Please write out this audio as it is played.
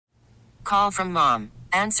Call from mom.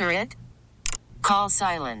 Answer it. Call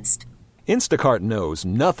silenced. Instacart knows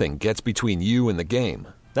nothing gets between you and the game.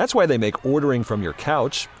 That's why they make ordering from your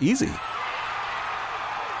couch easy.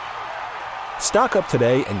 Stock up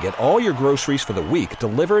today and get all your groceries for the week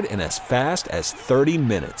delivered in as fast as 30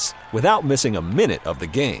 minutes without missing a minute of the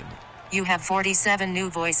game. You have 47 new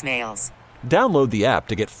voicemails. Download the app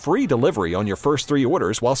to get free delivery on your first 3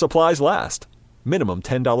 orders while supplies last. Minimum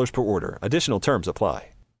 $10 per order. Additional terms apply.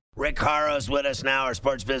 Rick Haro's with us now, our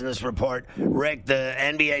Sports Business Report. Rick, the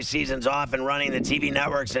NBA season's off and running. The TV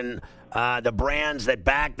networks and the brands that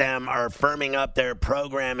back them are firming up their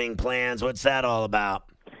programming plans. What's that all about?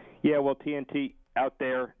 Yeah, well, TNT out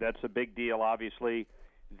there, that's a big deal, obviously.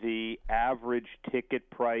 The average ticket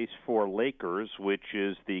price for Lakers, which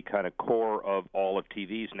is the kind of core of all of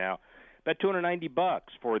TVs now, about $290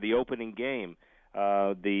 for the opening game.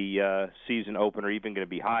 The season opener even going to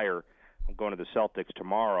be higher. I'm going to the Celtics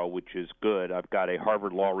tomorrow, which is good. I've got a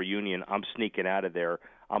Harvard Law reunion. I'm sneaking out of there.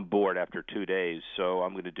 I'm bored after 2 days, so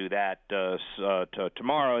I'm going to do that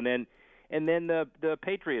tomorrow. And then the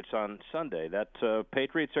Patriots on Sunday.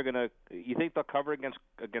 Patriots are going to. You think they'll cover against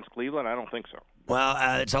Cleveland? I don't think so. Well,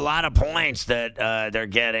 it's a lot of points that they're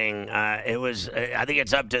getting. I think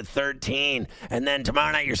it's up to 13. And then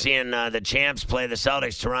tomorrow night you're seeing the champs play the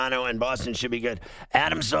Celtics. Toronto and Boston should be good.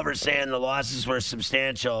 Adam Silver saying the losses were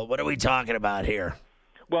substantial. What are we talking about here?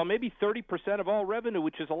 Well, maybe 30% of all revenue,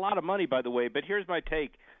 which is a lot of money, by the way. But here's my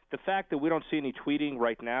take. The fact that we don't see any tweeting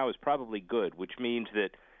right now is probably good, which means that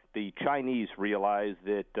the Chinese realize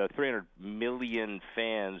that 300 million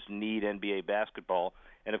fans need NBA basketball.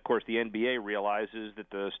 And, of course, the NBA realizes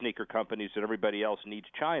that the sneaker companies and everybody else needs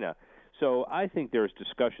China. So I think there's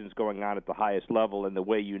discussions going on at the highest level, and the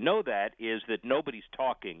way you know that is that nobody's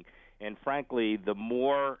talking. And, frankly, the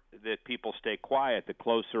more that people stay quiet, the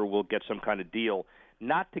closer we'll get some kind of deal.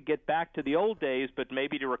 Not to get back to the old days, but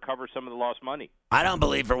maybe to recover some of the lost money. I don't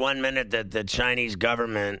believe for 1 minute that the Chinese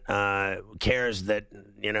government cares that,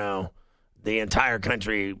 the entire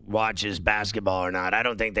country watches basketball or not. I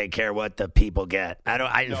don't think they care what the people get.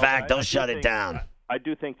 In fact, they'll shut it down. I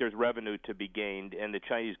do think there's revenue to be gained, and the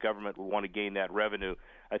Chinese government will want to gain that revenue.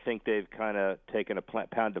 I think they've kind of taken a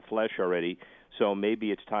pound of flesh already, so maybe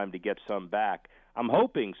it's time to get some back. I'm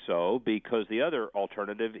hoping so, because the other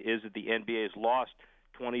alternative is that the NBA has lost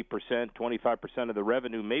 20%, 25% of the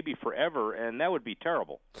revenue, maybe forever, and that would be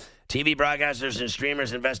terrible. TV broadcasters and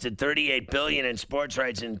streamers invested $38 billion in sports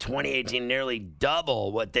rights in 2018, nearly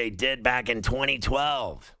double what they did back in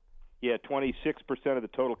 2012. Yeah, 26% of the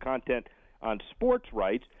total content on sports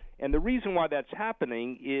rights, and the reason why that's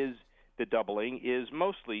happening is the doubling is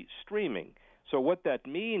mostly streaming. So what that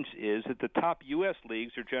means is that the top U.S.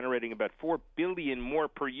 leagues are generating about $4 billion more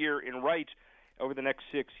per year in rights over the next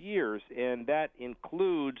 6 years, and that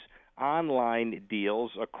includes online deals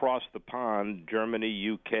across the pond,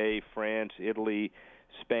 Germany, UK, France, Italy,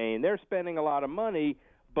 Spain. They're spending a lot of money,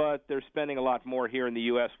 but they're spending a lot more here in the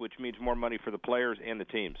U.S., which means more money for the players and the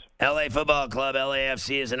teams. LA Football Club,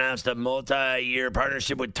 LAFC, has announced a multi-year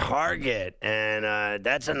partnership with Target, and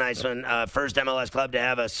that's a nice one. First MLS club to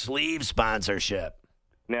have a sleeve sponsorship.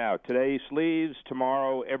 Now, today, sleeves.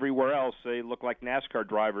 Tomorrow, everywhere else, they look like NASCAR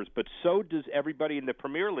drivers, but so does everybody in the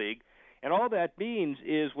Premier League. And all that means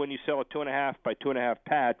is when you sell a 2.5 by 2.5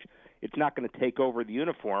 patch, it's not going to take over the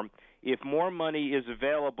uniform. If more money is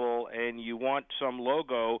available and you want some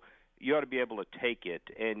logo, you ought to be able to take it.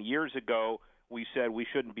 And years ago, we said we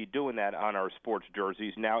shouldn't be doing that on our sports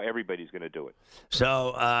jerseys. Now everybody's going to do it.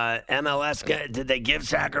 So MLS, did they give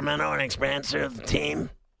Sacramento an expansive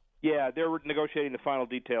team? Yeah, they're negotiating the final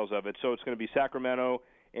details of it. So it's going to be Sacramento,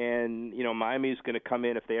 and Miami's going to come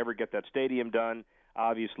in if they ever get that stadium done.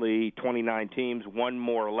 Obviously, 29 teams, one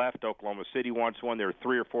more left. Oklahoma City wants one. There are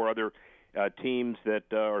 3 or 4 other teams that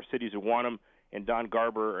or cities that want them. And Don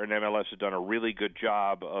Garber and MLS has done a really good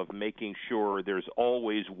job of making sure there's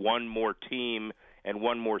always one more team and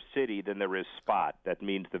one more city than there is spot. That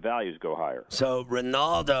means the values go higher. So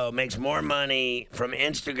Ronaldo makes more money from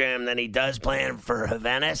Instagram than he does playing for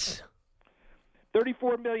Juventus?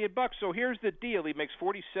 $34 million. So here's the deal. He makes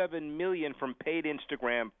 $47 million from paid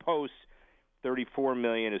Instagram posts, $34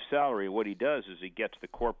 million is salary. What he does is he gets the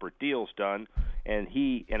corporate deals done, and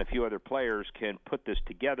he and a few other players can put this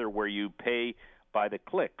together where you pay by the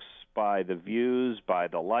clicks, by the views, by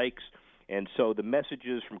the likes. And so the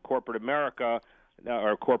messages from corporate America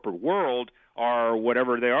or corporate world are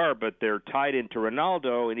whatever they are, but they're tied into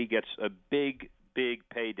Ronaldo, and he gets a big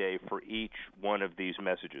payday for each one of these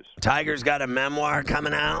messages. Tiger's got a memoir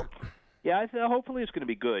coming out? Yeah, hopefully it's going to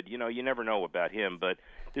be good. You never know about him, but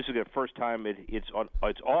this is the first time it's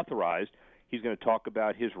authorized. He's going to talk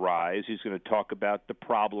about his rise. He's going to talk about the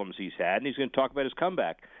problems he's had, and he's going to talk about his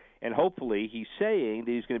comeback. And hopefully he's saying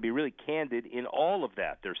that he's going to be really candid in all of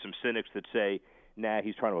that. There's some cynics that say, nah,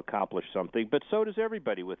 he's trying to accomplish something, but so does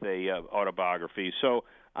everybody with a autobiography. So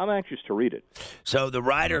I'm anxious to read it. So the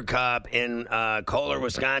Ryder Cup in Kohler,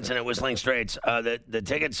 Wisconsin at Whistling Straits, the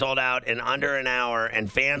tickets sold out in under an hour,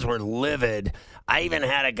 and fans were livid. I even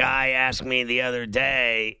had a guy ask me the other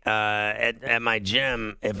day at my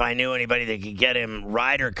gym if I knew anybody that could get him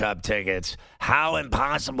Ryder Cup tickets. How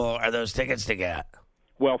impossible are those tickets to get?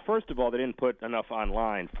 Well, first of all, they didn't put enough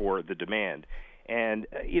online for the demand. And,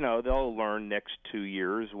 they'll learn next 2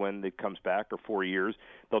 years when it comes back, or 4 years,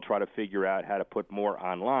 they'll try to figure out how to put more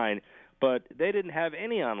online. But they didn't have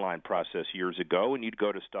any online process years ago, and you'd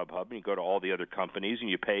go to StubHub and you go to all the other companies and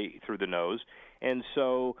you pay through the nose. And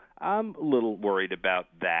so I'm a little worried about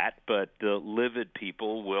that, but the livid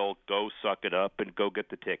people will go suck it up and go get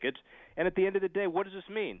the tickets. And at the end of the day, what does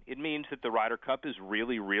this mean? It means that the Ryder Cup is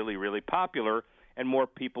really, really, really popular, and more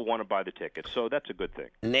people want to buy the tickets. So that's a good thing.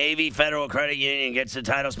 Navy Federal Credit Union gets the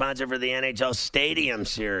title sponsor for the NHL Stadium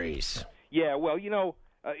Series. Yeah, well,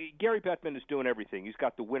 Gary Bettman is doing everything. He's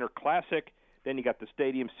got the Winter Classic, then you got the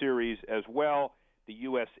Stadium Series as well, the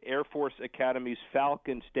U.S. Air Force Academy's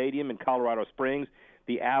Falcon Stadium in Colorado Springs,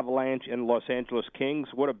 the Avalanche and Los Angeles Kings.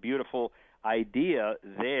 What a beautiful idea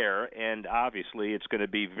there, and obviously it's going to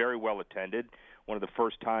be very well attended. One of the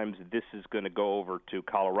first times this is going to go over to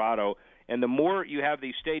Colorado. And the more you have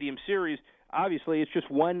these Stadium Series, obviously it's just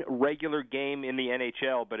one regular game in the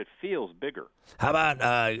NHL, but it feels bigger. How about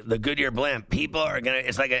the Goodyear Blimp? People are going to,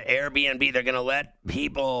 it's like an Airbnb. They're going to let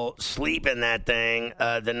people sleep in that thing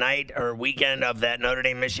the night or weekend of that Notre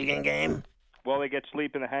Dame-Michigan game? Well, they get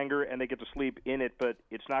sleep in the hangar and they get to sleep in it, but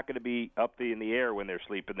it's not going to be up in the air when they're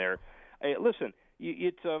sleeping there. Hey, listen,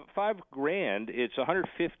 it's $5,000. It's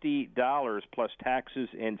 $150 plus taxes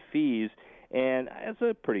and fees. And that's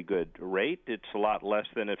a pretty good rate. It's a lot less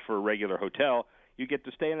than it for a regular hotel. You get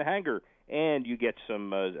to stay in the hangar, and you get some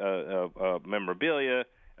memorabilia.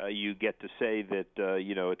 You get to say that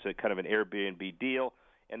it's a kind of an Airbnb deal.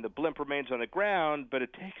 And the blimp remains on the ground, but it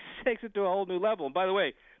takes it to a whole new level. And by the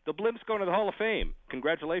way, the blimp's going to the Hall of Fame.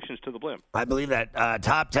 Congratulations to the blimp. I believe that.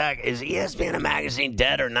 Top Tech, is ESPN a magazine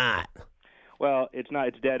dead or not? Well, it's not.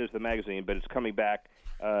 It's dead as the magazine, but it's coming back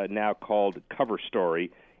now called Cover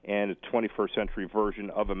Story, and a 21st century version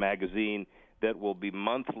of a magazine that will be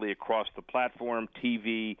monthly across the platform,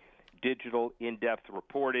 TV, digital, in-depth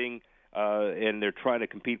reporting, and they're trying to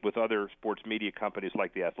compete with other sports media companies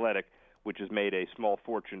like The Athletic, which has made a small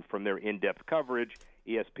fortune from their in-depth coverage.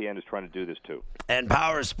 ESPN is trying to do this too. And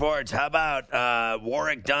Power Sports, how about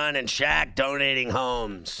Warwick Dunn and Shaq donating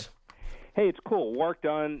homes? Hey, it's cool. Warwick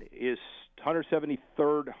Dunn is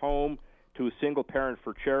 173rd home to a single parent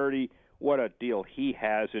for charity. What a deal he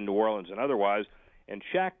has in New Orleans and otherwise. And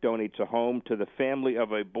Shaq donates a home to the family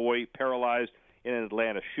of a boy paralyzed in an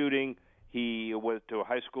Atlanta shooting. He went to a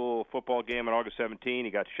high school football game on August 17.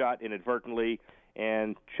 He got shot inadvertently,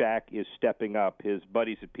 and Shaq is stepping up. His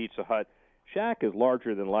buddies at Pizza Hut. Shaq is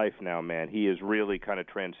larger than life now, man. He is really kind of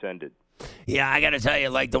transcended. Yeah, I got to tell you,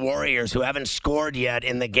 like the Warriors, who haven't scored yet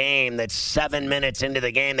in the game, that's 7 minutes into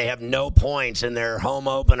the game, they have no points in their home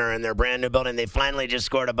opener in their brand new building. They finally just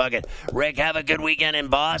scored a bucket. Rick, have a good weekend in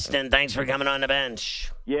Boston. Thanks for coming on the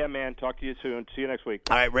bench. Yeah, man. Talk to you soon. See you next week.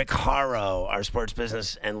 All right, Rick Horrow, our sports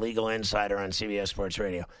business and legal insider on CBS Sports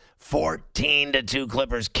Radio. 14-2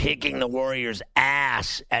 Clippers kicking the Warriors'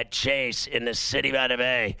 ass at Chase in the city by the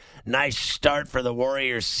Bay. Nice start for the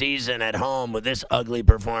Warriors season at home with this ugly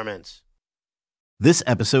performance. This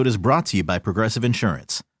episode is brought to you by Progressive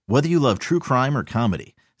Insurance. Whether you love true crime or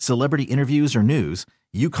comedy, celebrity interviews or news,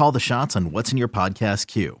 you call the shots on what's in your podcast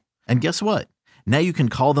queue. And guess what? Now you can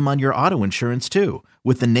call them on your auto insurance too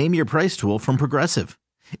with the Name Your Price tool from Progressive.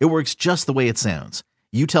 It works just the way it sounds.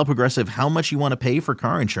 You tell Progressive how much you want to pay for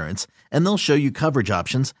car insurance, and they'll show you coverage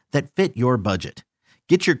options that fit your budget.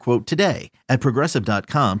 Get your quote today at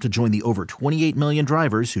Progressive.com to join the over 28 million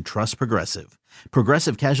drivers who trust Progressive.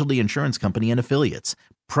 Progressive Casualty Insurance Company and Affiliates.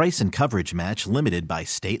 Price and coverage match limited by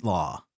state law.